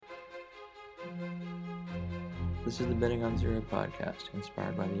This is the Betting on Zero podcast,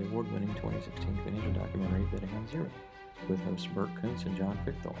 inspired by the award-winning 2016 financial documentary Betting on Zero, with hosts Bert Kuntz and John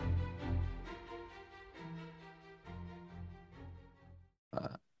Fichthol.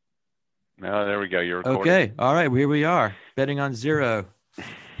 There we go. You're recording. Okay. All right. Here we are. Betting on Zero.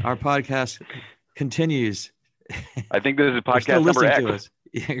 Our podcast continues. I think this is They're still podcast number listening X. to us.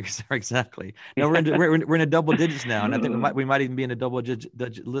 Yeah, exactly. No, we're in a double digits now, and I think we might even be in a double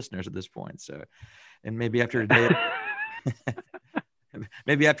digit listeners at this point. So, and maybe after today,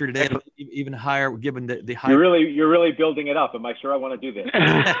 it'll even higher, given the high. You're really building it up. Am I sure I want to do this?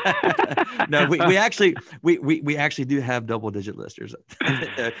 No, we actually do have double digit listeners.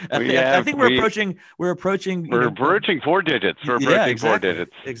 I think we're approaching. We're approaching 4 digits. We're approaching 4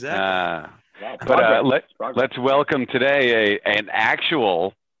 digits. Exactly. Wow, let's welcome today an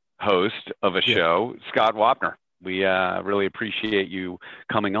actual host of a show, Scott Wapner. We really appreciate you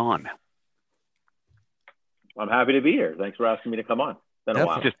coming on. I'm happy to be here. Thanks for asking me to come on. It's been a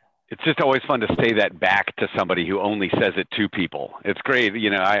while. It's just always fun to say that back to somebody who only says it to people. It's great. You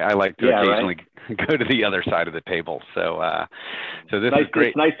know, I like to occasionally go to the other side of the table. So this is great.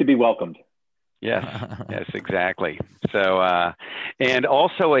 It's nice to be welcomed. Yes, exactly. So, and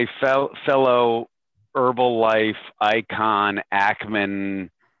also a fellow Herbalife icon, Ackman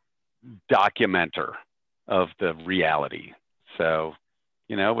documenter of the reality. So,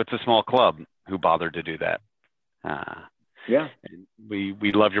 you know, it's a small club who bothered to do that.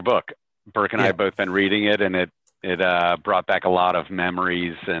 We love your book. Burke and I have both been reading it, and it brought back a lot of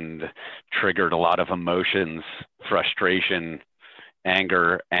memories and triggered a lot of emotions, frustration,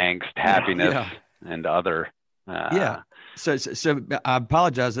 anger, angst, happiness, and other. So I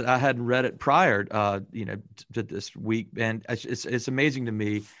apologize that I hadn't read it prior, to this week, and it's amazing to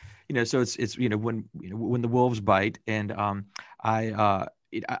me, So it's when the wolves bite, and I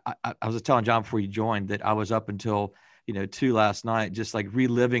was telling John before you joined that I was up until 2 last night, just like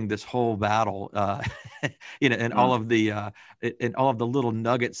reliving this whole battle, and all of the little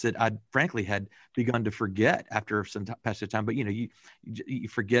nuggets that I frankly had begun to forget after some passage of time. But you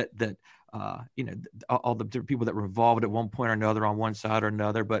forget that all the different people that were involved at one point or another on one side or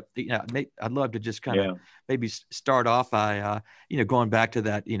another. But I'd love to just kind of maybe start off by going back to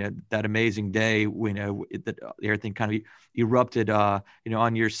that that amazing day that everything kind of erupted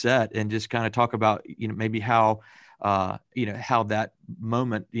on your set, and just kind of talk about maybe how how that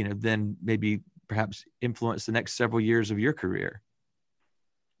moment, then maybe perhaps influenced the next several years of your career.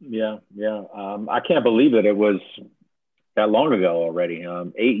 I can't believe that it was that long ago already.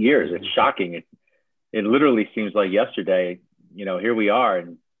 8 years. It's shocking. It literally seems like yesterday. Here we are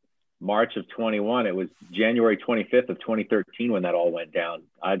in March of 21. It was January 25th of 2013 when that all went down.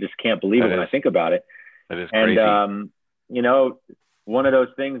 I just can't believe it when I think about it. That is crazy. And one of those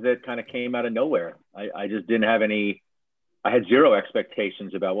things that kind of came out of nowhere. I just didn't have I had zero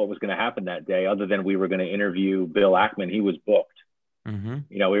expectations about what was going to happen that day, other than we were going to interview Bill Ackman. He was booked. Mm-hmm.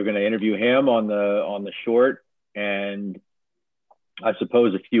 We were going to interview him on the short, and I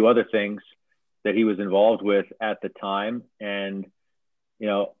suppose a few other things that he was involved with at the time. And,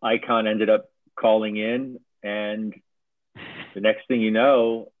 Icon ended up calling in, and the next thing you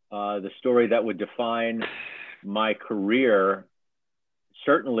know, the story that would define my career,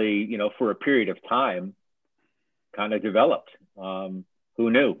 certainly, for a period of time, kind of developed. Who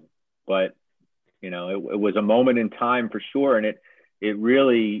knew? But, it was a moment in time for sure. And it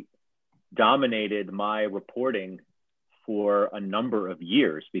really dominated my reporting for a number of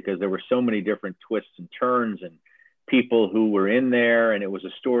years, because there were so many different twists and turns and people who were in there. And it was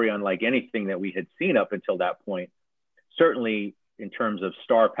a story unlike anything that we had seen up until that point, certainly in terms of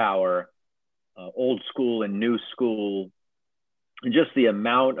star power, old school and new school, and just the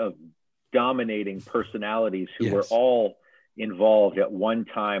amount of dominating personalities who were all involved at one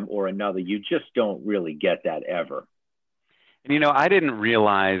time or another. You just don't really get that ever. And, I didn't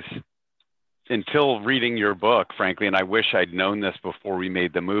realize until reading your book, frankly, and I wish I'd known this before we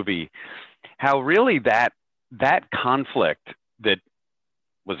made the movie, how really that conflict that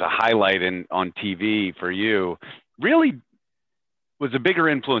was a highlight on TV for you really was a bigger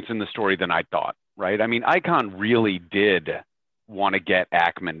influence in the story than I thought, right? I mean, Icon really did want to get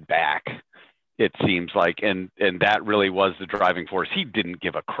Ackman back, it seems like, and that really was the driving force. He didn't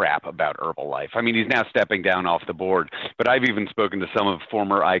give a crap about Herbalife. I mean, he's now stepping down off the board, but I've even spoken to some of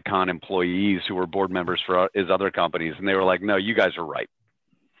former Icon employees who were board members for his other companies, and they were like, no, you guys are right.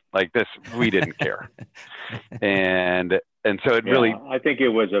 Like this, we didn't care. And so it really, I think it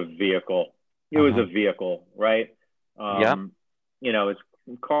was a vehicle. It was a vehicle, right? As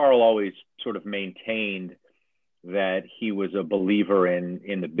Carl always sort of maintained, that he was a believer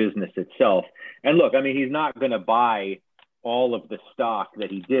in the business itself. And look, I mean, he's not going to buy all of the stock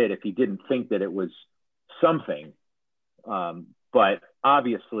that he did if he didn't think that it was something. But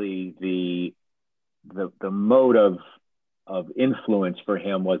obviously, the mode of influence for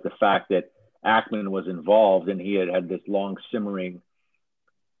him was the fact that Ackman was involved, and he had this long simmering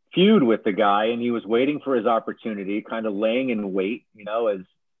feud with the guy, and he was waiting for his opportunity, kind of laying in wait,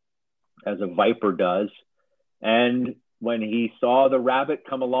 as a viper does. And when he saw the rabbit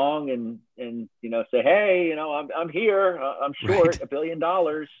come along and say, hey, I'm here, I'm short $1 billion,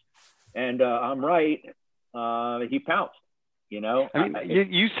 and I'm right, he pounced. I mean,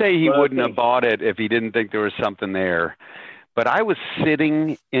 you say he wouldn't have bought it if he didn't think there was something there. But I was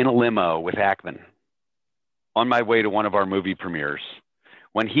sitting in a limo with Ackman on my way to one of our movie premieres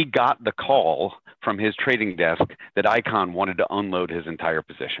when he got the call from his trading desk that Icahn wanted to unload his entire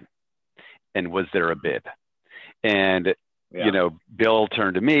position. And was there a bid? And, Bill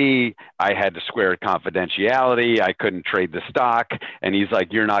turned to me. I had to swear confidentiality. I couldn't trade the stock. And he's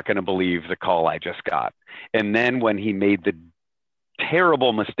like, you're not going to believe the call I just got. And then when he made the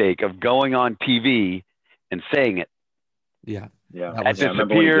terrible mistake of going on TV and saying it. Yeah. It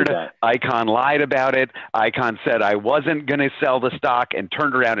disappeared. Icahn lied about it. Icahn said I wasn't going to sell the stock and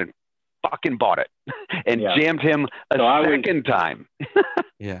turned around and fucking bought it and jammed him second time.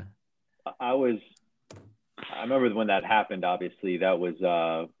 Yeah. I remember when that happened, obviously that was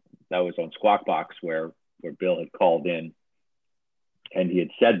on Squawk Box where Bill had called in and he had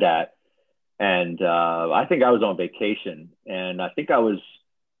said that. And I think I was on vacation, and I think I was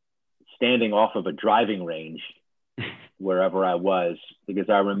standing off of a driving range wherever I was, because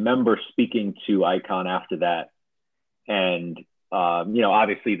I remember speaking to Icahn after that. And,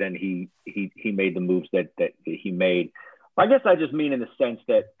 obviously then he made the moves that he made. I guess I just mean in the sense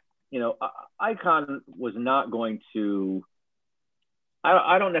that, Icahn was not going to,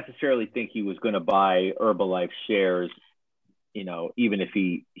 I don't necessarily think he was going to buy Herbalife shares, even if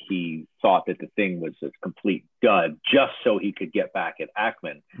he thought that the thing was a complete dud, just so he could get back at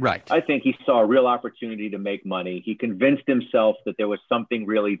Ackman. Right. I think he saw a real opportunity to make money. He convinced himself that there was something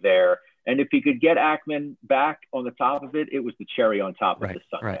really there. And if he could get Ackman back on the top of it, it was the cherry on top of the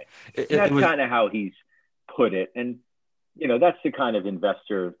sundae. Right. That's kind of how he's put it. And, that's the kind of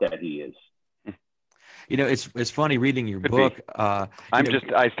investor that he is. It's funny reading your book. I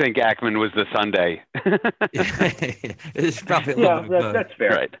think Ackman was the Sunday. It's probably that's fair.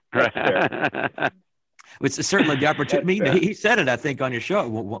 Right. That's fair. It's certainly the opportunity. I mean, he said it, I think, on your show at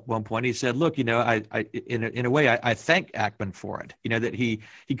one point. He said, "Look, I in a way, I thank Ackman for it. That he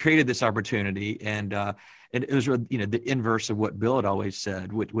created this opportunity, and it was the inverse of what Bill had always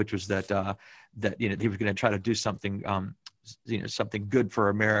said, which was that he was going to try to do something." Something good for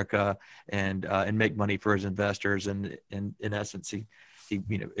America and make money for his investors. And in essence, he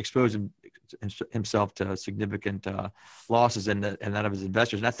exposed himself to significant losses and that of his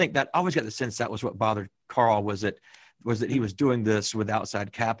investors. And I think that I always got the sense that was what bothered Carl, was that he was doing this with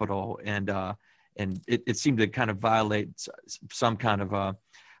outside capital. And it seemed to kind of violate some kind of,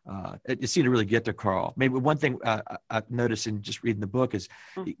 it seemed to really get to Carl. Maybe one thing I noticed in just reading the book is,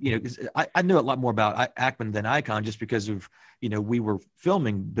 I knew a lot more about Ackman than Icahn, just because of, we were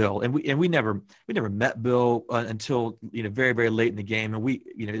filming Bill, and we never met Bill until, very, very late in the game. And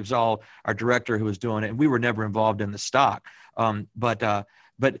it was all our director who was doing it, and we were never involved in the stock. But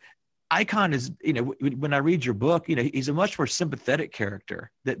Icahn is, when I read your book, he's a much more sympathetic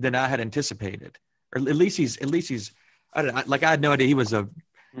character than I had anticipated, or at least he's, I don't know, I had no idea he was a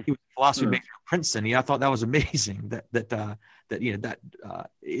philosophy major at Princeton. I thought that was amazing that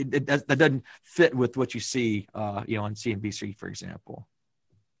doesn't fit with what you see, on CNBC, for example.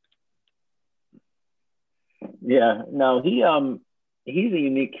 Yeah, no, he's a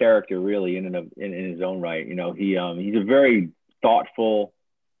unique character, really, in his own right. He's a very thoughtful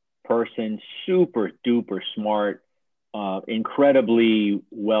person, super duper smart, incredibly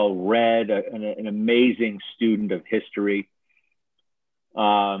well read, an amazing student of history.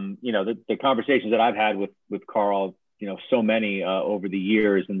 The conversations that I've had with Carl, so many over the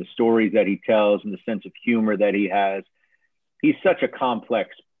years, and the stories that he tells and the sense of humor that he has, he's such a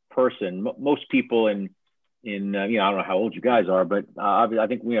complex person. Most people I don't know how old you guys are, but I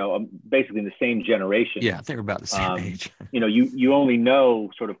think, basically in the same generation. Yeah, I think we're about the same age. You only know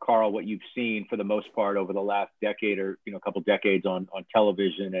sort of, Carl, what you've seen for the most part over the last decade or, a couple decades on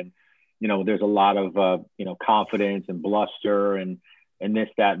television. And, there's a lot of, confidence and bluster and this,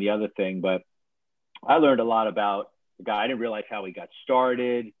 that, and the other thing. But I learned a lot about the guy. I didn't realize how he got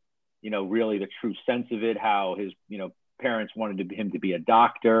started, really the true sense of it, how his, parents wanted him to be a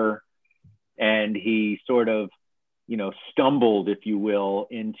doctor. And he sort of stumbled, if you will,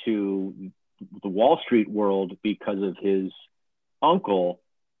 into the Wall Street world because of his uncle,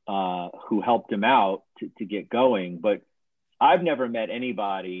 who helped him out to get going. But I've never met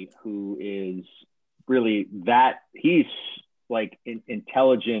anybody who is really he's like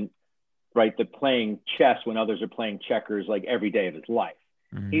intelligent, right? The playing chess when others are playing checkers, like every day of his life.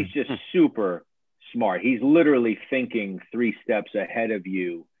 Mm-hmm. He's just super smart. He's literally thinking 3 steps ahead of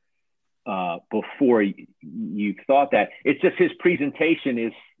you before you thought that. It's just his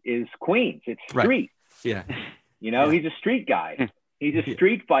presentation is Queens. It's street. Right. Yeah. He's a street guy. He's a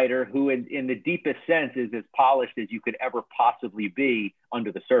street fighter who in the deepest sense is as polished as you could ever possibly be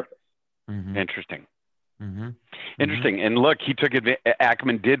under the surface. Mm-hmm. Interesting. Mm-hmm. Interesting. And look,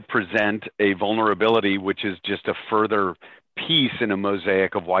 Ackman did present a vulnerability, which is just a further piece in a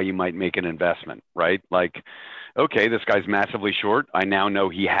mosaic of why you might make an investment, right? Like, okay, this guy's massively short. I now know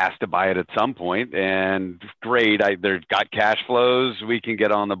he has to buy it at some point, and great. They've got cash flows. We can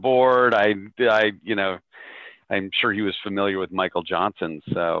get on the board. I'm sure he was familiar with Michael Johnson.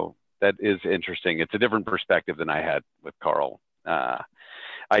 So that is interesting. It's a different perspective than I had with Carl.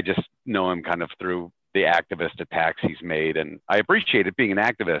 I just know him kind of through the activist attacks he's made, and I appreciate it being an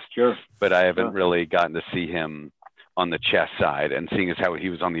activist, sure, but I haven't really gotten to see him on the chess side, and seeing as how he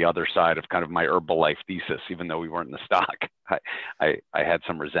was on the other side of kind of my Herbalife thesis, even though we weren't in the stock, I had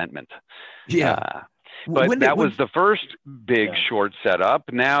some resentment. Yeah. But that was the first big short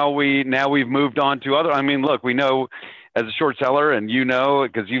setup. Now we've moved on to other. I mean, look, we know as a short seller, and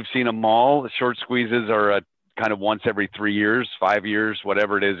because you've seen them all, short squeezes are a kind of once every 3 years, 5 years,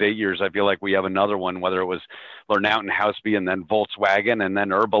 whatever it is, 8 years. I feel like we have another one, whether it was Lernout and Houseby, and then Volkswagen, and then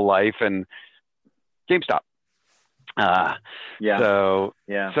Herbalife and GameStop. So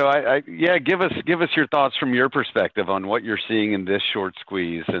give us your thoughts from your perspective on what you're seeing in this short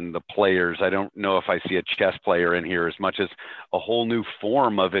squeeze and the players. I don't know if I see a chess player in here as much as a whole new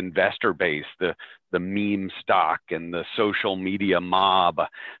form of investor base, the meme stock and the social media mob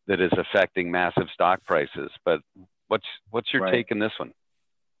that is affecting massive stock prices. But what's your take in this one?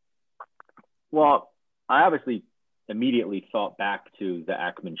 Well, I obviously immediately thought back to the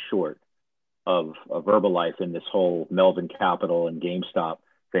Ackman short of Herbalife and this whole Melvin Capital and GameStop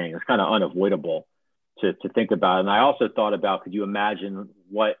thing. It's kind of unavoidable to think about. And I also thought about, could you imagine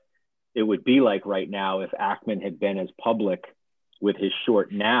what it would be like right now if Ackman had been as public with his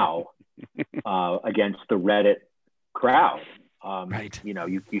short now against the Reddit crowd? Right.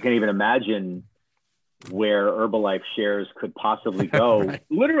 You can't even imagine where Herbalife shares could possibly go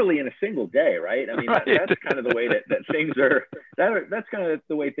literally in a single day, right? I mean, that's kind of the way that things are, that's kind of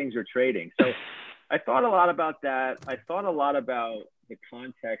the way things are trading. So I thought a lot about that. I thought a lot about the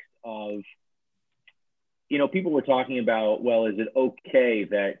context of, people were talking about, well, is it okay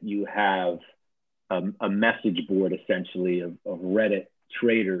that you have a message board essentially of Reddit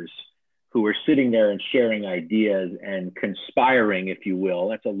traders who are sitting there and sharing ideas and conspiring, if you will.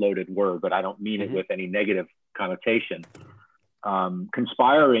 That's a loaded word, but I don't mean it with any negative connotation.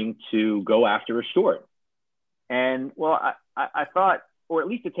 Conspiring to go after a short. And well, I thought, or at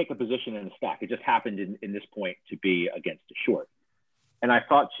least to take a position in the stock. It just happened in this point to be against a short. And I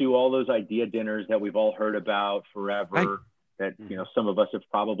thought to all those idea dinners that we've all heard about forever, that some of us have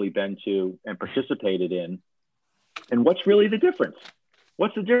probably been to and participated in. And what's really the difference?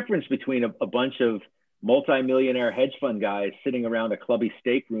 What's the difference between a bunch of multimillionaire hedge fund guys sitting around a clubby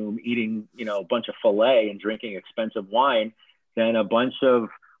steak room eating, a bunch of filet and drinking expensive wine than a bunch of,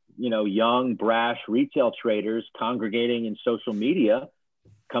 young, brash retail traders congregating in social media,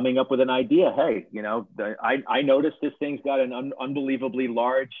 coming up with an idea? Hey, I noticed this thing's got an unbelievably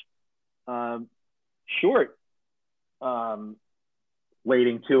large short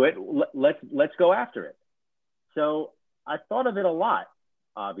weighting to it. Let's go after it. So I thought of it a lot.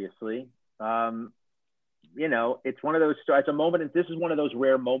 Obviously, it's one of those. It's a moment, and this is one of those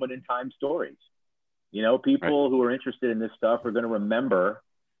rare moment in time stories. People who are interested in this stuff are going to remember.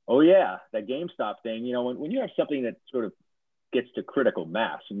 Oh yeah, that GameStop thing. When you have something that sort of gets to critical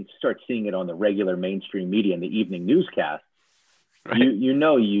mass, and you start seeing it on the regular mainstream media and the evening newscast,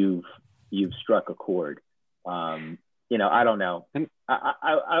 you've struck a chord. I don't know.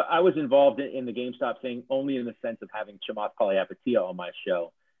 I was involved in the GameStop thing only in the sense of having Chamath Palihapitiya on my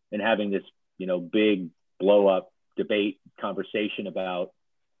show and having this, big blow up debate conversation about,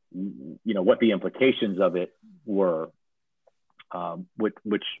 what the implications of it were,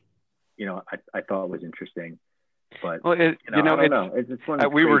 which I thought was interesting. But well, I don't know. It's one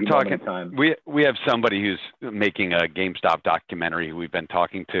of we were crazy moment talking. in time. We have somebody who's making a GameStop documentary who we've been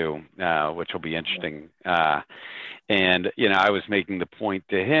talking to, which will be interesting. And I was making the point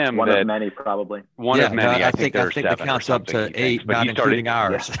to him one that of many, probably. one of many. No, I think there are it 7 counts or up to something, 8, but not he started, including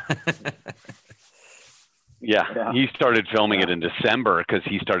ours. Yeah, he started filming it in December because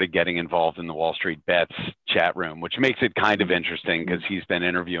he started getting involved in the Wall Street Bets chat room, which makes it kind of interesting because he's been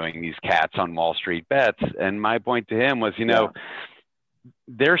interviewing these cats on Wall Street Bets. And my point to him was,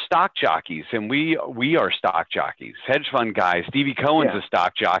 they're stock jockeys, and we are stock jockeys, hedge fund guys. Stevie Cohen's a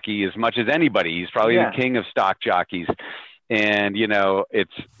stock jockey as much as anybody. He's probably the king of stock jockeys. And,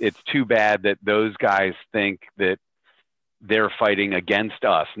 it's too bad that those guys think that they're fighting against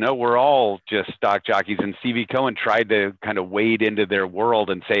us. No, we're all just stock jockeys. And Stevie Cohen tried to kind of wade into their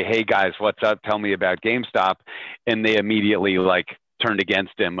world and say, hey guys, what's up? Tell me about GameStop. And they immediately turned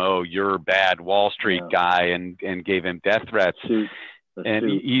against him. Oh, you're a bad Wall Street guy, and gave him death threats.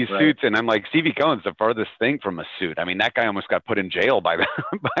 And he suits. And I'm like, Stevie Cohen's the farthest thing from a suit. I mean, that guy almost got put in jail by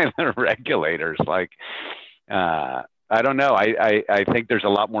the regulators. I don't know. I think there's a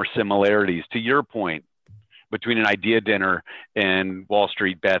lot more similarities, to your point, between an idea dinner and Wall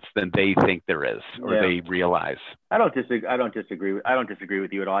Street Bets than they think there is, or they realize. I don't disagree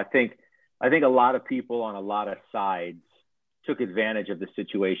with you at all. I think a lot of people on a lot of sides took advantage of the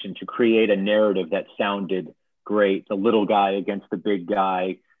situation to create a narrative that sounded great. The little guy against the big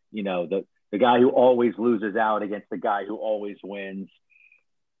guy, the guy who always loses out against the guy who always wins.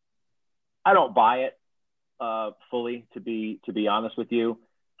 I don't buy it fully, to be honest with you.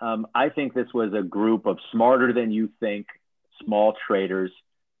 I think this was a group of smarter than you think small traders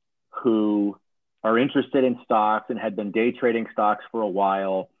who are interested in stocks and had been day trading stocks for a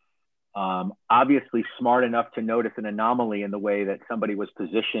while. Obviously smart enough to notice an anomaly in the way that somebody was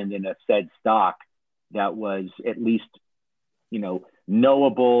positioned in a said stock that was at least,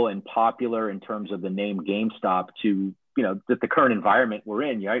 knowable and popular in terms of the name GameStop to, that the current environment we're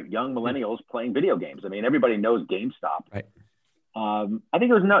in, right? Young millennials playing video games. I mean, everybody knows GameStop. Right. I think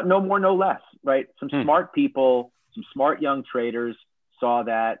it was no more, no less, right? Some smart people, some smart young traders saw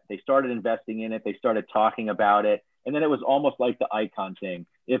that. They started investing in it. They started talking about it. And then it was almost like the icon thing.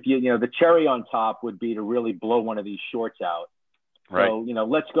 If the cherry on top would be to really blow one of these shorts out. Right. So,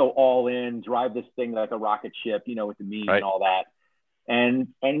 let's go all in, drive this thing like a rocket ship, with the meme and all that, and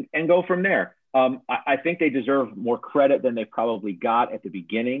go from there. I think they deserve more credit than they probably got at the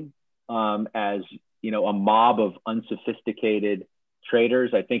beginning, as a mob of unsophisticated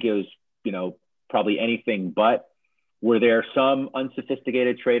traders. I think it was, probably anything but. Were there some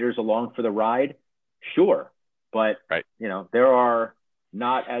unsophisticated traders along for the ride? Sure. But, there are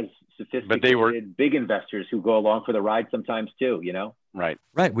not as sophisticated big investors who go along for the ride sometimes too, Right.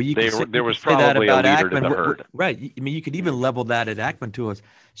 Right. Well, there was probably a leader to the herd. Right. I mean, you could even level that at Ackman to a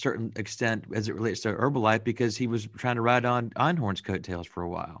certain extent as it relates to Herbalife, because he was trying to ride on Einhorn's coattails for a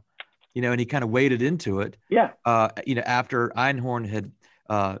while, and he kind of waded into it. Yeah. After Einhorn had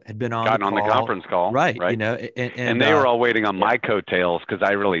been gotten on the conference call. Right. And they were all waiting on my coattails because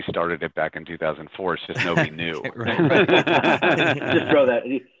I really started it back in 2004. It's just nobody knew. Right.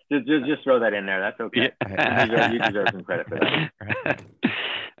 Just throw that in there. That's okay. You deserve some credit for that.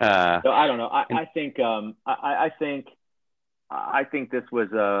 So I don't know. I think this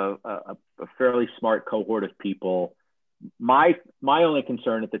was a fairly smart cohort of people. My only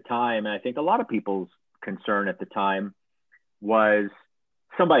concern at the time, and I think a lot of people's concern at the time, was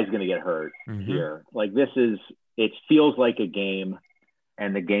somebody's going to get hurt here. It feels like a game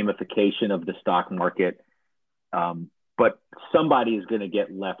and the gamification of the stock market. But somebody is going to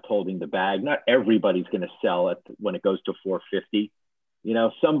get left holding the bag. Not everybody's going to sell when it goes to 450.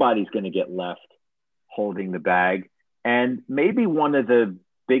 Somebody's going to get left holding the bag. And maybe one of the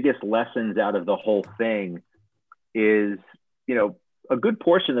biggest lessons out of the whole thing is, a good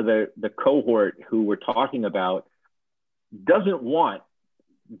portion of the cohort who we're talking about doesn't want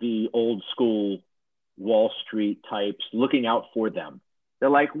the old school Wall Street types looking out for them. They're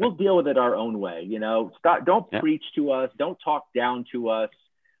like, we'll deal with it our own way. Don't preach to us. Don't talk down to us.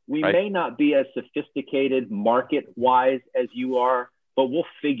 We may not be as sophisticated market wise as you are, but we'll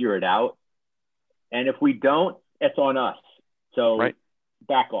figure it out. And if we don't, it's on us. So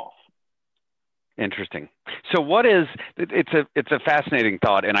back off. Interesting. So it's a fascinating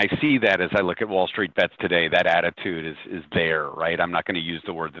thought. And I see that as I look at Wall Street Bets today, that attitude is there, right? I'm not going to use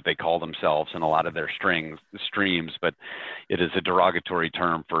the word that they call themselves in a lot of their streams, but it is a derogatory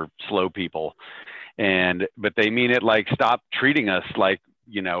term for slow people. But they mean it like, stop treating us like,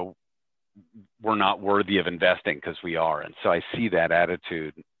 we're not worthy of investing, because we are. And so I see that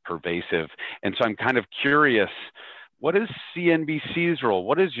attitude pervasive. And so I'm kind of curious, what is CNBC's role?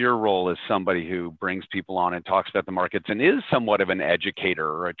 What is your role as somebody who brings people on and talks about the markets and is somewhat of an educator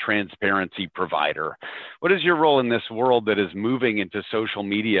or a transparency provider? What is your role in this world that is moving into social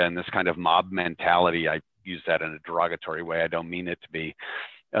media and this kind of mob mentality? I use that in a derogatory way. I don't mean it to be,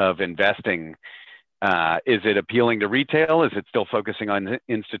 of investing. Is it appealing to retail? Is it still focusing on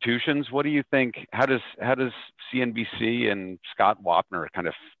institutions? What do you think? How does CNBC and Scott Wapner kind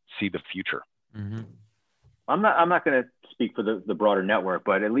of see the future? Mm-hmm. I'm not going to speak for the broader network,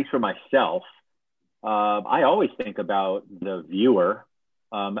 but at least for myself, I always think about the viewer.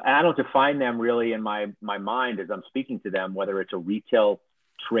 And I don't define them really in my mind as I'm speaking to them, whether it's a retail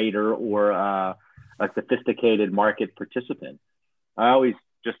trader or a sophisticated market participant. I always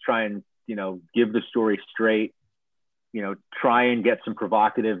just try and, give the story straight, try and get some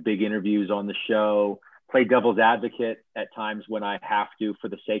provocative big interviews on the show, play devil's advocate at times when I have to for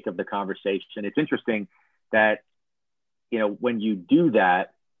the sake of the conversation. It's interesting that, when you do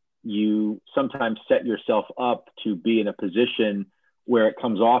that, you sometimes set yourself up to be in a position where it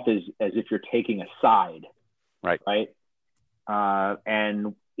comes off as if you're taking a side. Right.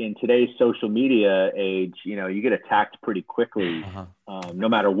 And in today's social media age, you get attacked pretty quickly, no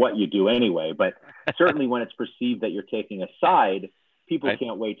matter what you do anyway. But certainly when it's perceived that you're taking a side, people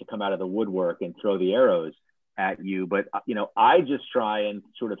can't wait to come out of the woodwork and throw the arrows at you. But, I just try and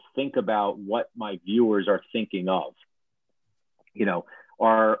sort of think about what my viewers are thinking of.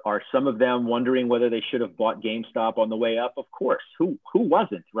 Are some of them wondering whether they should have bought GameStop on the way up? Of course. Who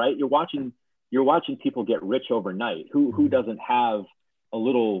wasn't, right? You're watching people get rich overnight. Who doesn't have a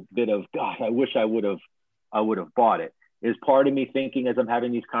little bit of, gosh, I wish I would have bought it? Is part of me thinking as I'm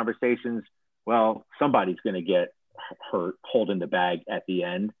having these conversations, well, somebody's going to get hurt holding the bag at the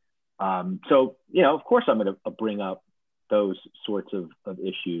end. So, of course I'm going to bring up those sorts of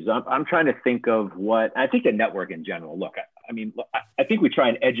issues. I'm trying to think of what, I think the network in general, look, I think we try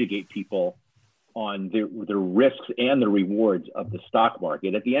and educate people on the risks and the rewards of the stock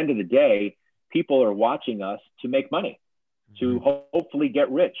market. At the end of the day, people are watching us to make money, to hopefully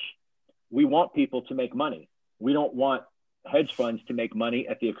get rich. We want people to make money. We don't want hedge funds to make money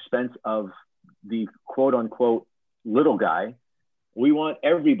at the expense of the quote unquote little guy. We want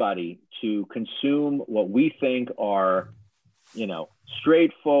everybody to consume what we think are,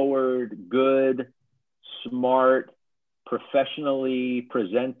 straightforward, good, smart, professionally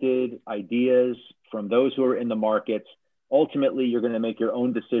presented ideas from those who are in the markets. Ultimately, you're going to make your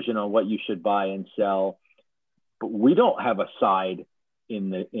own decision on what you should buy and sell. But we don't have a side in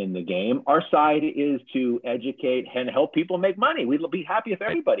the game. Our side is to educate and help people make money. We'd be happy if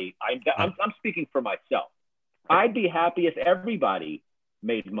everybody, I'm speaking for myself. I'd be happy if everybody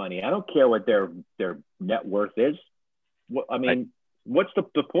made money. I don't care what their net worth is. What's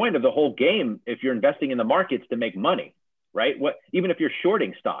the point of the whole game if you're investing in the markets to make money, right? Even if you're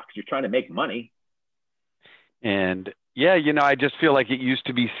shorting stocks, you're trying to make money. And yeah, I just feel like it used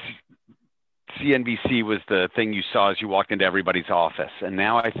to be CNBC was the thing you saw as you walked into everybody's office. And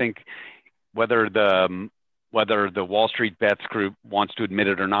now I think whether the Wall Street Bets group wants to admit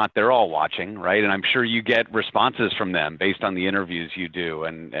it or not, they're all watching, right? And I'm sure you get responses from them based on the interviews you do.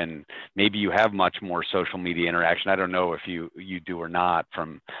 And maybe you have much more social media interaction. I don't know if you do or not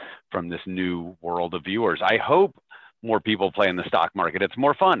from this new world of viewers. I hope more people play in the stock market. It's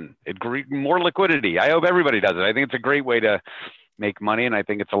more fun. More liquidity. I hope everybody does it. I think it's a great way to make money, and I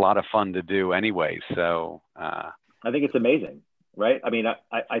think it's a lot of fun to do anyway. So I think it's amazing, right?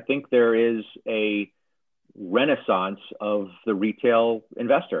 I think there is a renaissance of the retail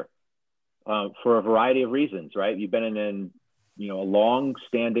investor for a variety of reasons, right? You've been in a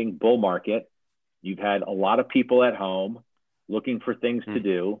long-standing bull market. You've had a lot of people at home looking for things to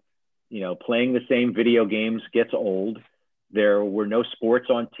do. Playing the same video games gets old. There were no sports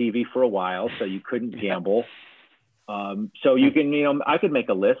on TV for a while, so you couldn't gamble. So you can, I could make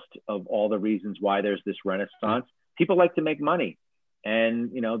a list of all the reasons why there's this renaissance. People like to make money,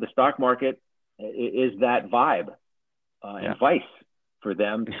 and the stock market is that vibe and vice for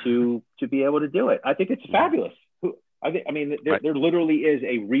them to be able to do it. I think it's fabulous. There literally is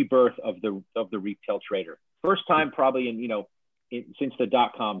a rebirth of the retail trader. First time probably since the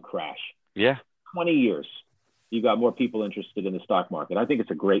 .com crash. Yeah, 20 years. You got more people interested in the stock market. I think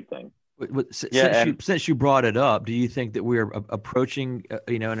it's a great thing. Since you brought it up, do you think that we're approaching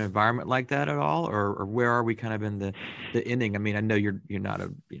an environment like that at all, or where are we kind of in the inning? I know you're not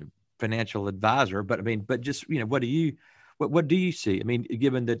a financial advisor, but just what do you see?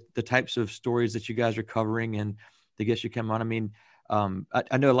 Given the types of stories that you guys are covering and the guests you come on,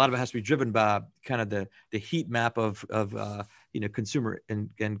 I know a lot of it has to be driven by kind of the heat map of consumer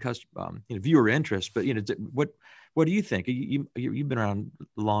and customer, viewer interest. But what do you think? You've been around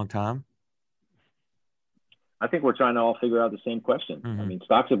a long time. I think we're trying to all figure out the same question. I mean,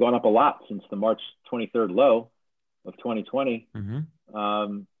 stocks have gone up a lot since the March 23rd low of 2020. Can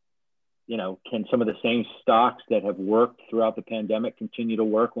some of the same stocks that have worked throughout the pandemic continue to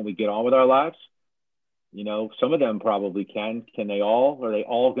work when we get on with our lives? Some of them probably can. Can they all? Are they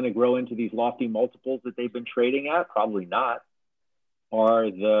all going to grow into these lofty multiples that they've been trading at? Probably not.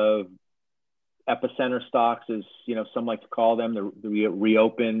 Are the epicenter stocks, as some like to call them, the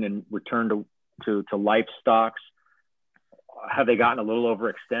reopen and return to life stocks, have they gotten a little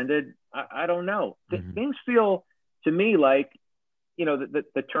overextended? I don't know. Things feel to me like,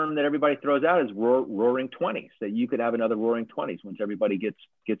 the term that everybody throws out is roaring 20s, that you could have another roaring 20s once everybody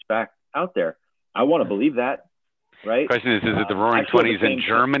gets back out there. I want to believe that, right? Question is it the roaring 20s in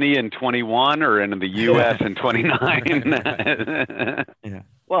Germany in 21 or in the U.S. in 29? Yeah.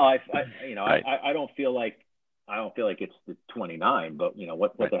 Well, I don't feel like it's the 29, but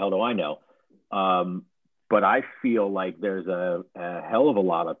what the hell do I know? But I feel like there's a hell of a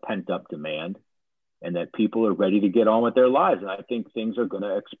lot of pent up demand, and that people are ready to get on with their lives. And I think things are going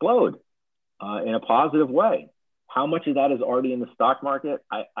to explode in a positive way. How much of that is already in the stock market?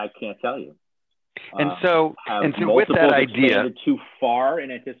 I can't tell you. And so with that idea, too far in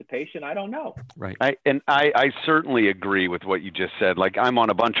anticipation, I don't know. Right. I certainly agree with what you just said. Like, I'm on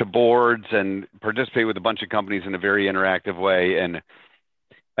a bunch of boards and participate with a bunch of companies in a very interactive way. And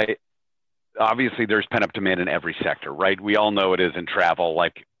obviously there's pent-up demand in every sector, right? We all know it is in travel.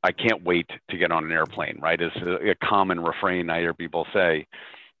 Like, I can't wait to get on an airplane, right? It's a common refrain I hear people say.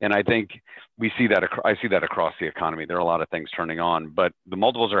 And I think I see that across the economy. There are a lot of things turning on, but the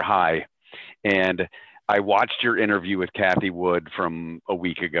multiples are high. And I watched your interview with Cathie Wood from a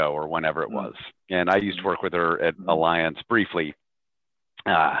week ago or whenever it was. And I used to work with her at Alliance briefly.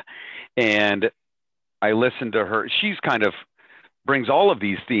 And I listened to her. She's kind of brings all of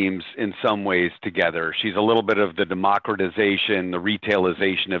these themes in some ways together. She's a little bit of the democratization, the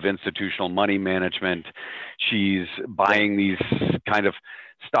retailization of institutional money management. She's buying these kind of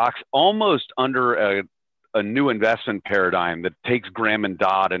stocks almost under a new investment paradigm that takes Graham and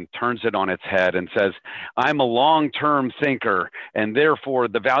Dodd and turns it on its head and says, I'm a long-term thinker, and therefore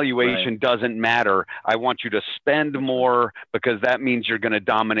the valuation doesn't matter. I want you to spend more because that means you're going to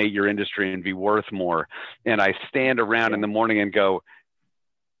dominate your industry and be worth more. And I stand around in the morning and go,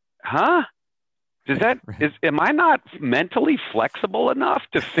 huh? Am I not mentally flexible enough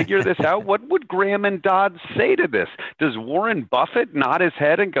to figure this out? What would Graham and Dodd say to this? Does Warren Buffett nod his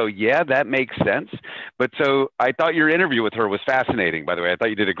head and go, yeah, that makes sense? But so I thought your interview with her was fascinating, by the way. I thought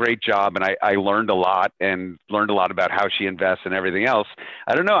you did a great job, and I learned a lot about how she invests and everything else.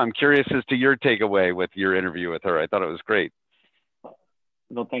 I don't know. I'm curious as to your takeaway with your interview with her. I thought it was great.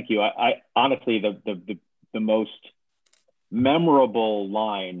 No, thank you. I honestly, the most memorable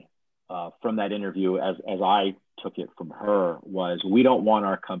line from that interview, as I took it from her, was, we don't want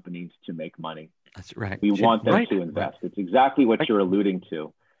our companies to make money. That's right. We want them to invest. It's exactly what you're alluding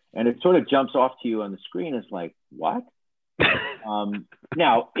to. And it sort of jumps off to you on the screen as like, what?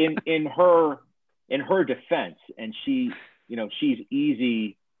 Now, in her defense, and she's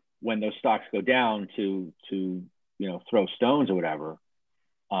easy when those stocks go down to throw stones or whatever.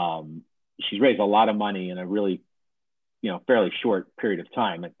 She's raised a lot of money in a really fairly short period of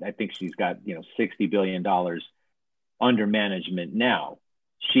time. I think she's got, $60 billion under management now.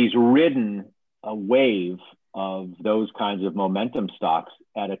 She's ridden a wave of those kinds of momentum stocks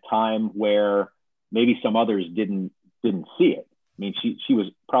at a time where maybe some others didn't see it. I mean, she was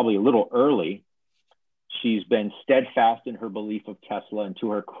probably a little early. She's been steadfast in her belief of Tesla, and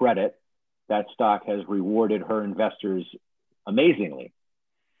to her credit, that stock has rewarded her investors amazingly.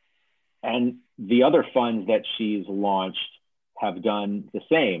 And the other funds that she's launched have done the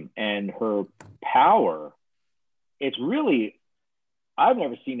same. And her power, it's really, I've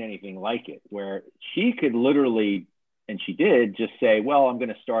never seen anything like it, where she could literally, and she did, just say, well, I'm going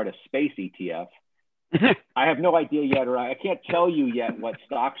to start a space ETF. I have no idea yet, or I can't tell you yet what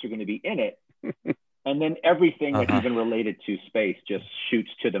stocks are going to be in it. And then everything that's even related to space just shoots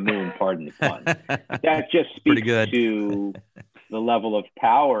to the moon, pardon the pun. That just speaks to the level of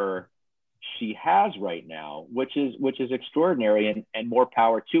power she has right now, which is extraordinary, and more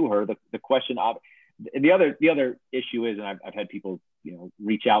power to her. The question of the other issue is, and I've had people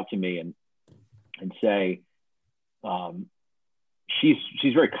reach out to me and say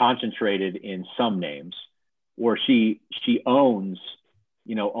she's very concentrated in some names, or she owns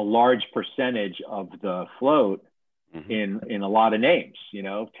a large percentage of the float in a lot of names,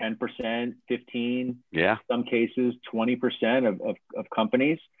 10%, 15, some cases 20% of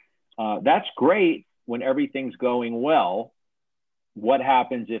companies. That's great when everything's going well. What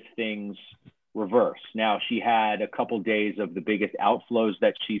happens if things reverse? Now, she had a couple days of the biggest outflows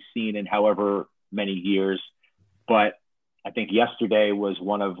that she's seen in however many years, but I think yesterday was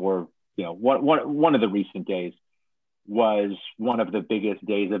one of the recent days was one of the biggest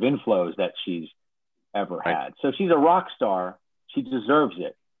days of inflows that she's ever had. So she's a rock star. She deserves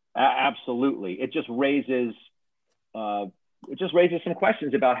it. Absolutely. It just raises some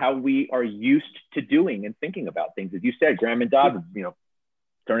questions about how we are used to doing and thinking about things. As you said, Graham and Dodd,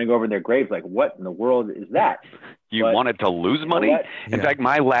 turning over their graves, like, what in the world is that? You wanted to lose money? In fact,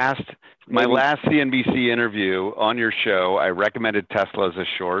 my last CNBC interview on your show, I recommended Tesla as a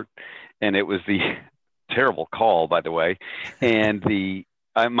short, and it was the terrible call, by the way. And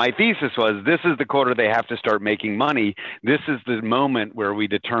my thesis was, this is the quarter they have to start making money. This is the moment where we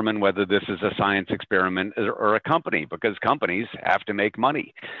determine whether this is a science experiment or a company, because companies have to make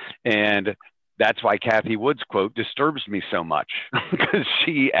money. And that's why Cathie Wood's quote disturbs me so much, because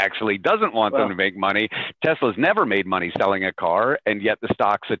she actually doesn't want them to make money. Tesla's never made money selling a car, and yet the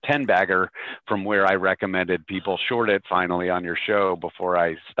stock's a 10-bagger from where I recommended people short it finally on your show before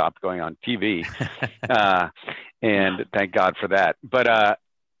I stopped going on TV. And thank God for that. But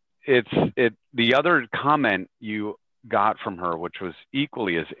the other comment you got from her, which was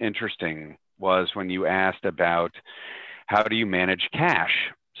equally as interesting, was when you asked about how do you manage cash?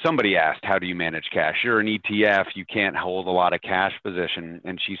 Somebody asked, how do you manage cash? You're an ETF, you can't hold a lot of cash position.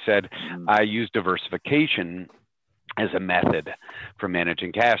 And she said, I use diversification as a method for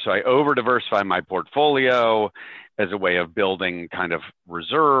managing cash. So I over-diversify my portfolio as a way of building kind of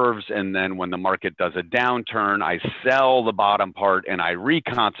reserves. And then when the market does a downturn, I sell the bottom part and I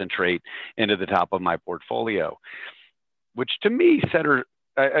reconcentrate into the top of my portfolio, which to me said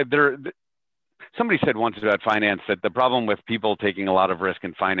somebody said once about finance that the problem with people taking a lot of risk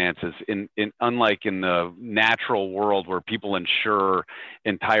in finance is unlike in the natural world where people insure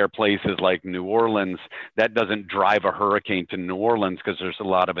entire places like New Orleans, that doesn't drive a hurricane to New Orleans because there's a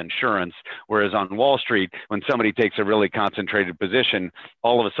lot of insurance. Whereas on Wall Street, when somebody takes a really concentrated position,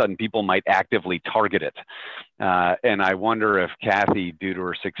 all of a sudden people might actively target it. And I wonder if Cathie, due to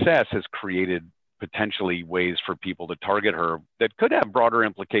her success, has created potentially ways for people to target her that could have broader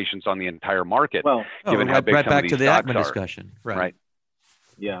implications on the entire market. Well, given how big some of these stocks are. Discussion. Right.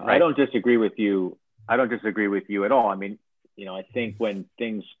 Yeah. Right. I don't disagree with you. At all. I mean, I think certain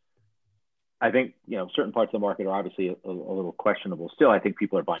parts of the market are obviously a little questionable still. I think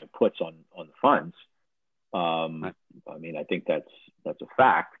people are buying puts on the funds. I mean, I think that's a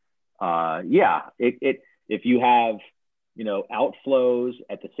fact. If you have, outflows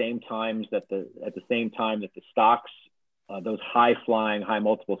at the same time that the stocks, those high flying, high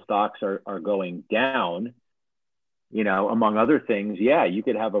multiple stocks are going down, among other things, you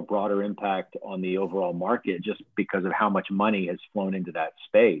could have a broader impact on the overall market just because of how much money has flown into that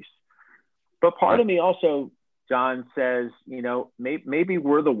space. But part of me also, John, says, maybe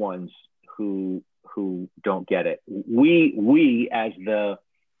we're the ones who don't get it. We as the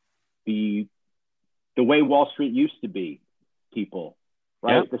way Wall Street used to be people,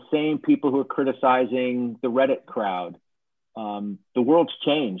 right? Yep. The same people who are criticizing the Reddit crowd. The world's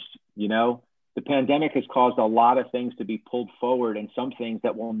changed, the pandemic has caused a lot of things to be pulled forward and some things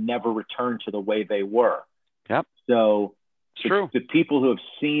that will never return to the way they were. Yep. So true. The people who have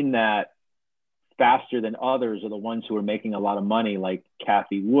seen that faster than others are the ones who are making a lot of money, like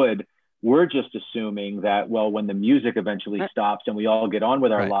Cathie Wood. We're just assuming that, when the music eventually stops and we all get on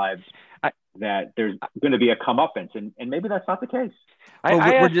with our lives, that there's going to be a comeuppance, and maybe that's not the case. I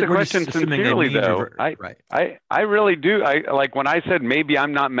asked the question sincerely, though. I really do. Like when I said maybe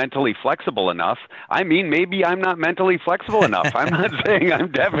I'm not mentally flexible enough, I mean maybe I'm not mentally flexible enough. I'm not saying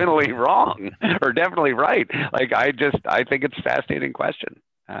I'm definitely wrong or definitely right. Like I think it's a fascinating question.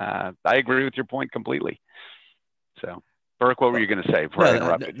 I agree with your point completely. So. Burke, what were you going to say before I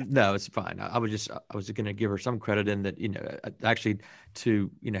interrupted? No, it's fine. I was going to give her some credit in that, actually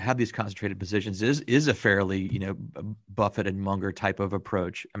to, have these concentrated positions is a fairly, Buffett and Munger type of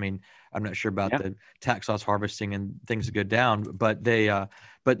approach. I mean, I'm not sure about the tax loss harvesting and things that go down, but Buffett's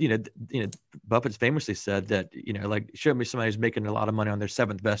famously said that, like, show me somebody who's making a lot of money on their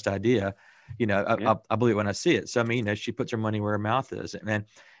seventh best idea. I believe it when I see it. So, I mean, she puts her money where her mouth is. And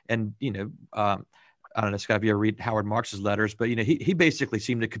I don't know, Scott, if you ever read Howard Marks's letters, but, he basically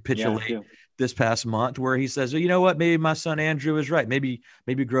seemed to capitulate this past month where he says, you know what, maybe my son Andrew is right. Maybe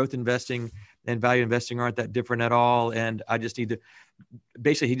growth investing and value investing aren't that different at all. And I just need to,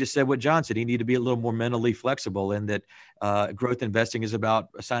 basically, he just said what John said. He needed to be a little more mentally flexible, and that growth investing is about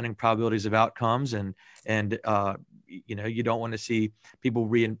assigning probabilities of outcomes, and you don't want to see people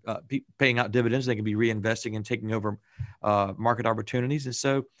paying out dividends. They can be reinvesting and taking over market opportunities. And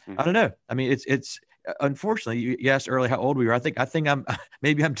so I don't know. I mean, it's unfortunately, you asked earlier how old we were. I think I'm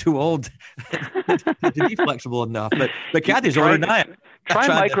maybe I'm too old to be flexible enough. But Kathy's older than I am. Try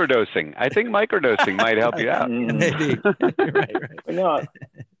microdosing. I think microdosing might help you out. Maybe. right. No,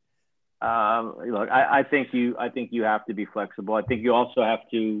 look, I think you have to be flexible. I think you also have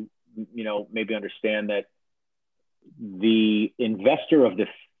to, maybe understand that the investor of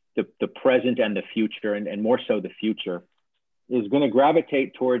the present and the future, and more so the future, is going to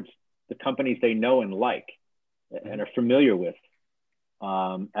gravitate towards the companies they know and like and are familiar with,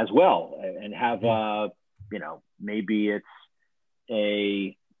 as well, and have maybe it's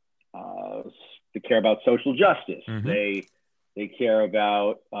they care about social justice. Mm-hmm. They care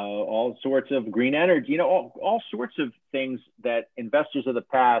about all sorts of green energy, all sorts of things that investors of the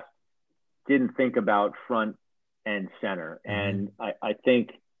past didn't think about front and center. Mm-hmm. And I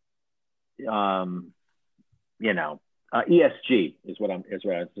think, ESG is what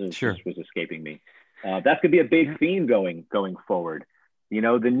sure. was escaping me. That's going to be a big theme going forward. The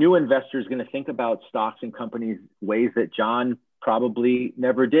new investor is going to think about stocks and companies ways that John probably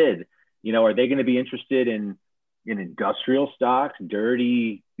never did. Are they going to be interested in industrial stocks,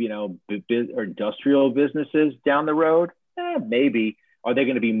 dirty, or industrial businesses down the road? Maybe. Are they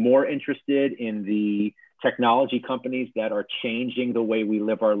going to be more interested in the technology companies that are changing the way we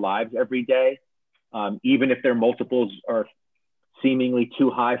live our lives every day, even if their multiples are seemingly too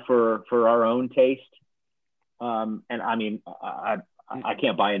high for our own taste? And I mean, I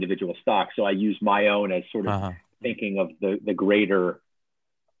can't buy individual stocks, so I use my own as sort of thinking of the greater,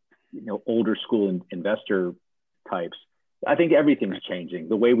 older school investor types. I think everything's changing.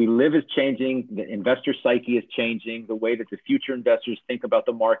 The way we live is changing. The investor psyche is changing. The way that the future investors think about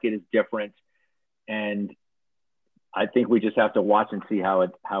the market is different. And I think we just have to watch and see how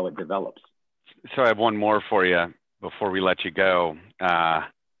it develops. So I have one more for you before we let you go,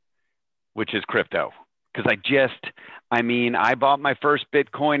 which is crypto. Because I bought my first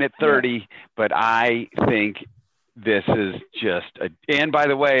Bitcoin at 30, but I think this is and by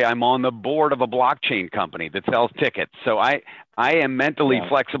the way, I'm on the board of a blockchain company that sells tickets. So I am mentally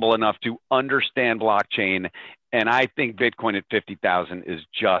flexible enough to understand blockchain. And I think Bitcoin at 50,000 is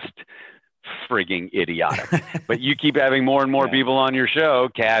just frigging idiotic. But you keep having more and more people on your show,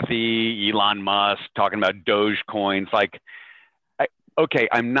 Kathy, Elon Musk, talking about Dogecoins. Okay,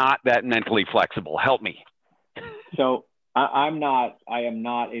 I'm not that mentally flexible. Help me. So I am not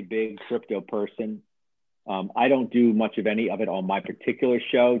a big crypto person. I don't do much of any of it on my particular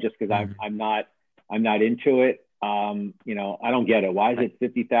show just because I'm not into it. I don't get it. Why is it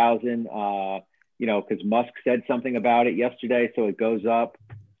 50,000? Because Musk said something about it yesterday, so it goes up,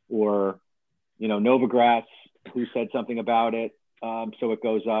 or Novogratz, who said something about it, so it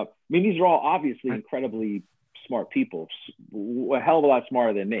goes up. I mean, these are all obviously incredibly smart people, a hell of a lot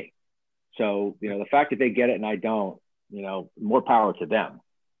smarter than me. So the fact that they get it and I don't, more power to them.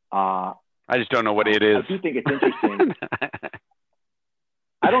 I just don't know what it is. I do think it's interesting.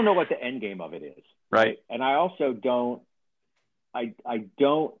 I don't know what the end game of it is. Right. And I also don't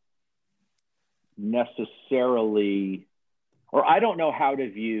necessarily, or I don't know how to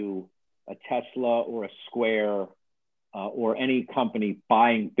view a Tesla or a Square or any company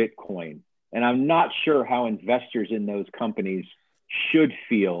buying Bitcoin. And I'm not sure how investors in those companies should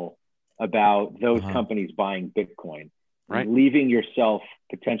feel about those companies buying Bitcoin. Right. Leaving yourself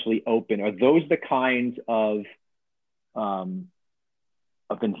potentially open. Are those the kinds of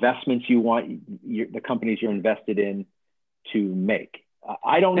investments you want the companies you're invested in to make?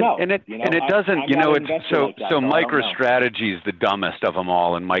 I don't know. And it doesn't, it's so MicroStrategy is the dumbest of them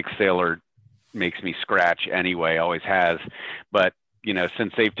all. And Mike Saylor makes me scratch anyway, always has. But,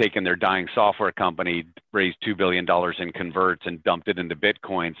 since they've taken their dying software company, raised $2 billion in converts and dumped it into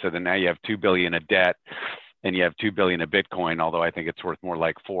Bitcoin. So then now you have $2 billion of debt. And you have $2 billion of Bitcoin, although I think it's worth more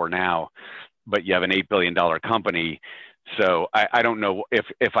like $4 now, but you have an $8 billion company. So I don't know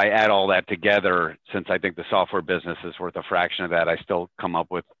if I add all that together, since I think the software business is worth a fraction of that, I still come up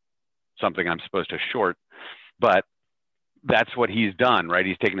with something I'm supposed to short. But that's what he's done, right?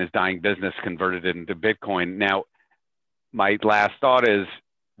 He's taken his dying business, converted it into Bitcoin. Now, my last thought is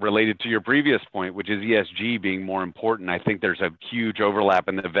related to your previous point, which is ESG being more important. I think there's a huge overlap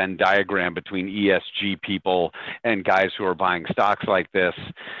in the Venn diagram between ESG people and guys who are buying stocks like this.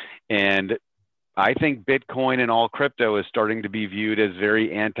 And I think Bitcoin and all crypto is starting to be viewed as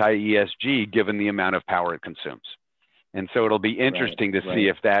very anti-ESG given the amount of power it consumes. And so it'll be interesting to see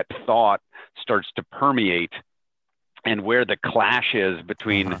if that thought starts to permeate and where the clash is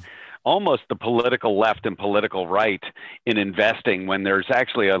between almost the political left and political right in investing, when there's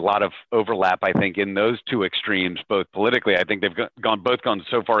actually a lot of overlap, I think, in those two extremes, both politically. I think they've gone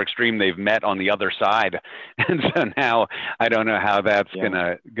so far extreme they've met on the other side. And so now I don't know how that's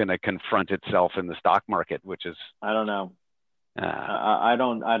gonna confront itself in the stock market, which is, I don't know. I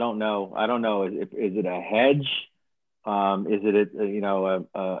don't know. I don't know. Is it a hedge? Is it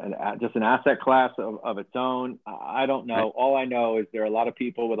just an asset class of its own? I don't know. Right. All I know is there are a lot of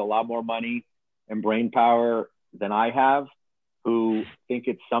people with a lot more money and brain power than I have who think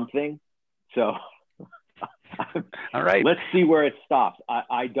it's something. So, all right, let's see where it stops.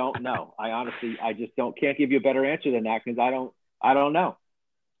 I don't know. I honestly, just can't give you a better answer than that, because I don't know.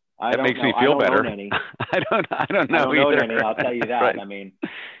 That makes me feel better. I don't know. I don't know any, I'll tell you that. Right. I mean,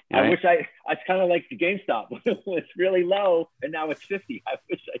 I wish it's kind of like the GameStop. It's really low and now it's 50. I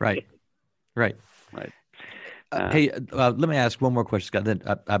wish I did. Right. Hey, let me ask one more question, Scott. Then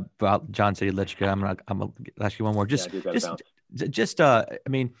John said he'd let you go. I'm gonna ask you one more. I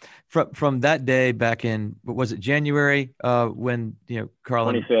mean, from that day back in, what was it, January, when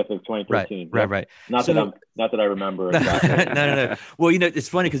Carlin 25th of 2013. Right. Not that I remember exactly. No. Well, it's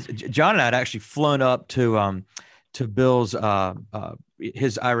funny because John and I had actually flown up to Bill's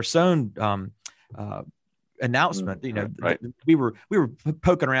his Irisone announcement. We were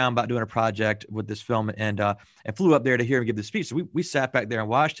poking around about doing a project with this film, and flew up there to hear him give the speech. So we sat back there and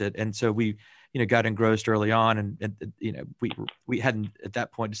watched it, and so we got engrossed early on, and we hadn't at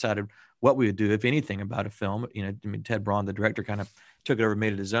that point decided what we would do, if anything, about a film. Ted Braun, the director, kind of took it over,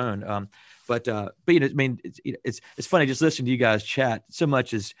 made it his own. But it's funny just listening to you guys chat. So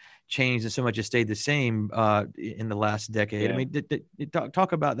much has changed and so much has stayed the same in the last decade. Yeah. I mean,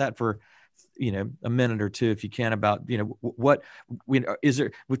 talk about that for a minute or two, if you can, about what is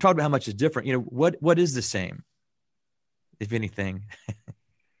there. We've talked about how much is different. What is the same, if anything?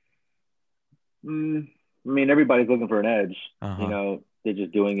 I mean, everybody's looking for an edge. They're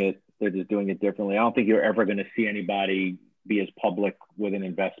just doing it. They're just doing it differently. I don't think you're ever going to see anybody be as public with an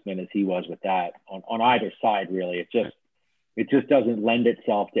investment as he was with that on either side. Really, it just doesn't lend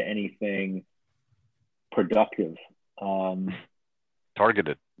itself to anything productive.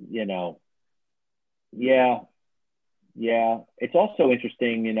 Targeted. Yeah. It's also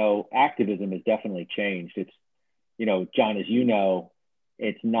interesting. Activism has definitely changed. It's, John, as you know,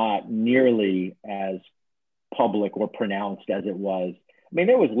 it's not nearly as public or pronounced as it was. I mean,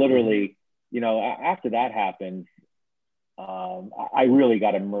 there was literally, after that happened, I really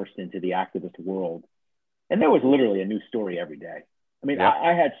got immersed into the activist world, and there was literally a new story every day. I mean,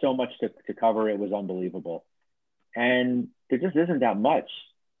 I had so much to cover. It was unbelievable. And there just isn't that much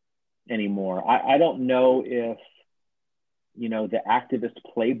anymore. I don't know if, the activist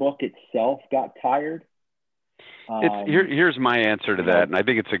playbook itself got tired. Here's my answer to that. And I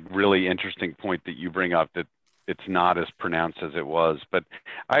think it's a really interesting point that you bring up, that it's not as pronounced as it was. But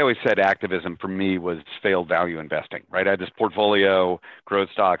I always said activism for me was failed value investing, right? I had this portfolio, growth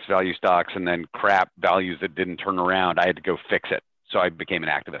stocks, value stocks, and then crap values that didn't turn around. I had to go fix it. So I became an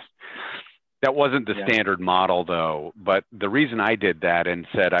activist. That wasn't the standard model, though. But the reason I did that and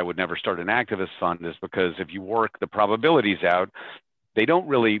said I would never start an activist fund is because if you work the probabilities out, they don't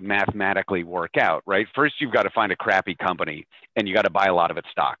really mathematically work out, right? First, you've got to find a crappy company and you got to buy a lot of its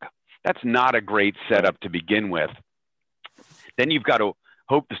stock. That's not a great setup to begin with. Then you've got to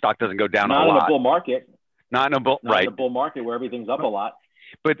hope the stock doesn't go down a lot. Not in a bull market. Not in a bull market where everything's up a lot.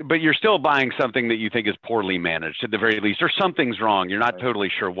 But you're still buying something that you think is poorly managed at the very least, or something's wrong. You're not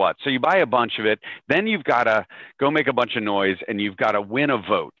totally sure what. So you buy a bunch of it. Then you've got to go make a bunch of noise and you've got to win a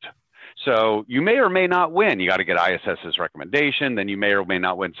vote. So you may or may not win. You got to get ISS's recommendation. Then you may or may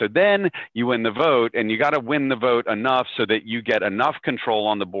not win. So then you win the vote, and you got to win the vote enough so that you get enough control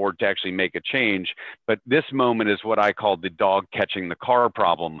on the board to actually make a change. But this moment is what I call the dog catching the car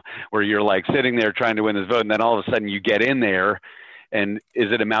problem, where you're like sitting there trying to win this vote, and then all of a sudden you get in there. And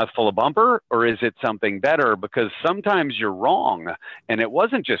is it a mouthful of bumper, or is it something better? Because sometimes you're wrong. And it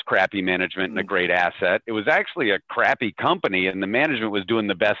wasn't just crappy management and a great asset. It was actually a crappy company, and the management was doing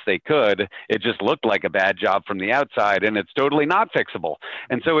the best they could. It just looked like a bad job from the outside, and it's totally not fixable.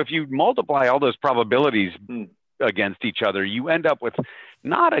 And so if you multiply all those probabilities against each other, you end up with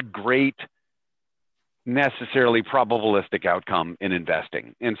not a great necessarily probabilistic outcome in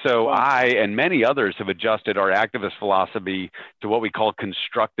investing. And so I and many others have adjusted our activist philosophy to what we call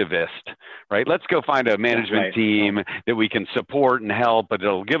constructivist, right? Let's go find a management team that we can support and help, but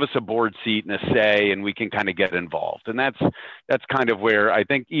it'll give us a board seat and a say, and we can kind of get involved. And that's kind of where I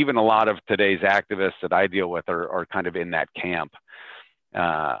think even a lot of today's activists that I deal with are kind of in that camp.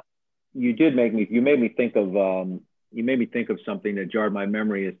 You made me think of something that jarred my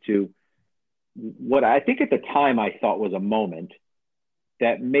memory as to what I think at the time I thought was a moment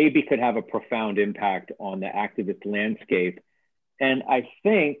that maybe could have a profound impact on the activist landscape. And I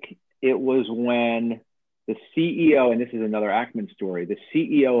think it was when the CEO, and this is another Ackman story, the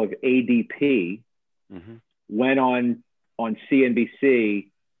CEO of ADP went on CNBC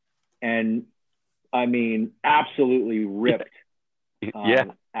and, I mean, absolutely ripped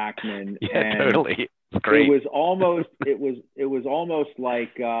Ackman. Yeah, and totally. It's great. It was almost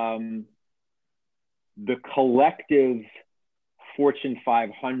like the collective Fortune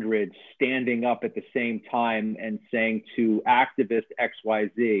 500 standing up at the same time and saying to activist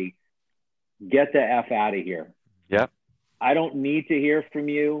XYZ, get the F out of here. Yep. I don't need to hear from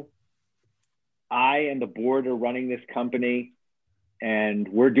you. I and the board are running this company and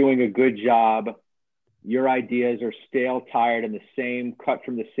we're doing a good job. Your ideas are stale, tired, and the same, cut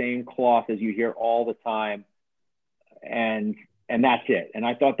from the same cloth as you hear all the time. And that's it. And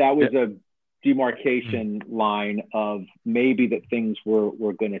I thought that was a demarcation line of maybe that things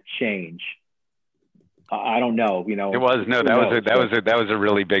were going to change. I don't know, you know. It was that was a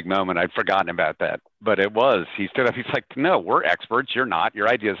really big moment. I'd forgotten about that, but it was. He stood up. He's like, "No, we're experts. You're not. Your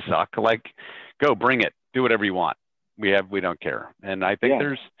ideas suck. Like, go bring it. Do whatever you want. We don't care." And I think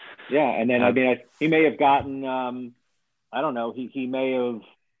there's and then I mean, he may have gotten I don't know. He may have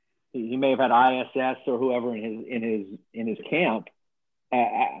had ISS or whoever in his camp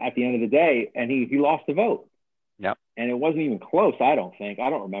at the end of the day, and he lost the vote. Yep. And it wasn't even close, I don't think. I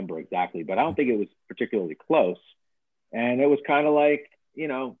don't remember exactly, but I don't think it was particularly close. And it was kind of like, you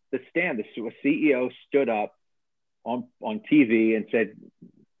know, the CEO stood up on TV and said,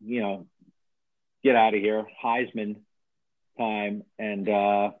 you know, get out of here, Heisman time. And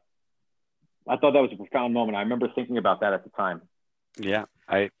I thought that was a profound moment. I remember thinking about that at the time. Yeah,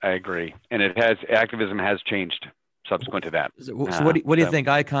 I agree. And activism has changed subsequent to that. So what do you think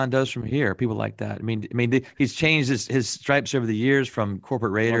Icahn does from here? People like that. I mean, he's changed his stripes over the years from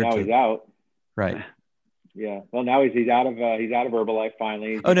corporate raider. Well, now he's out. Right. Yeah. Well, now he's out of Herbalife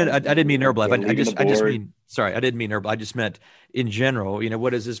finally. Oh no, I didn't mean Herbalife. I didn't mean Herbalife. I just meant in general. You know, what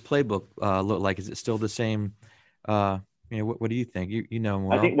does his playbook look like? Is it still the same? You know, what do you think? You know him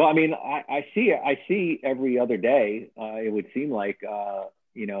well. I mean, I see every other day. It would seem like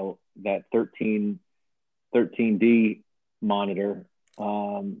you know, that 13D monitor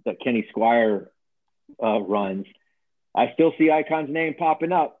that Kenny Squire runs. I still see Icahn's name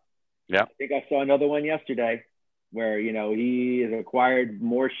popping up. Yeah. I think I saw another one yesterday where, you know, he has acquired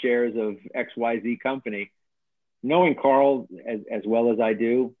more shares of XYZ company. Knowing Carl as well as I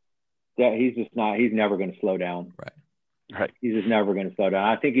do, that he's never going to slow down. Right. He's just never going to slow down.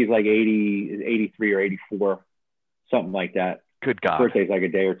 I think he's like 83 or 84, something like that. Good God. His birthday's like a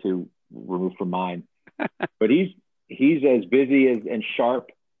day or two removed from mine. But he's as busy and sharp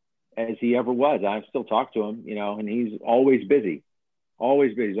as he ever was. I still talk to him, you know, and he's always busy.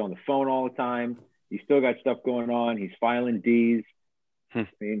 Always busy. He's on the phone all the time. He's still got stuff going on. He's filing Ds. I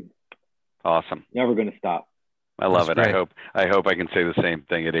mean, awesome. Never going to stop. I love it. Great. I hope I can say the same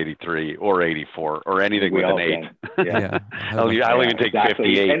thing at 83 or 84 or anything with an 8. Yeah. I'll even take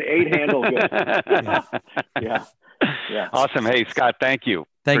 58. An 8 handle good. Yeah. Awesome. Hey, Scott, thank you.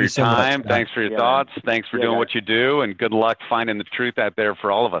 Thank you for your so time. much. Thanks for your thoughts. Thanks for doing what you do, and good luck finding the truth out there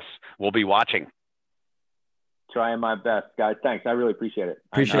for all of us. We'll be watching. Trying my best, guys. Thanks. I really appreciate it.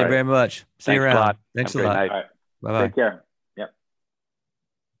 Appreciate it very much. See you around. Thanks a lot. All right. Bye-bye. Take care. Yep.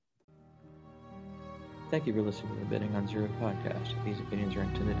 Thank you for listening to the Betting on Zero podcast. These opinions are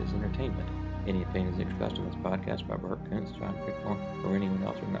intended as entertainment. Any opinions expressed on this podcast by Bart Kuntz, John Pickmore, or anyone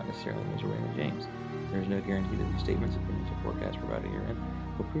else are not necessarily those of Raymond James. There is no guarantee that the statements, opinions, or forecasts provided herein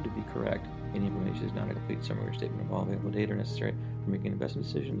will prove to be correct. Any information is not a complete summary or statement of all available data necessary for making an investment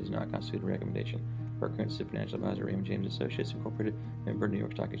decision, does not constitute a recommendation. Bart Kuntz, financial advisor, Raymond James Associates Incorporated, member New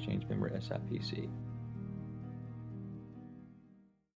York Stock Exchange, member SIPC.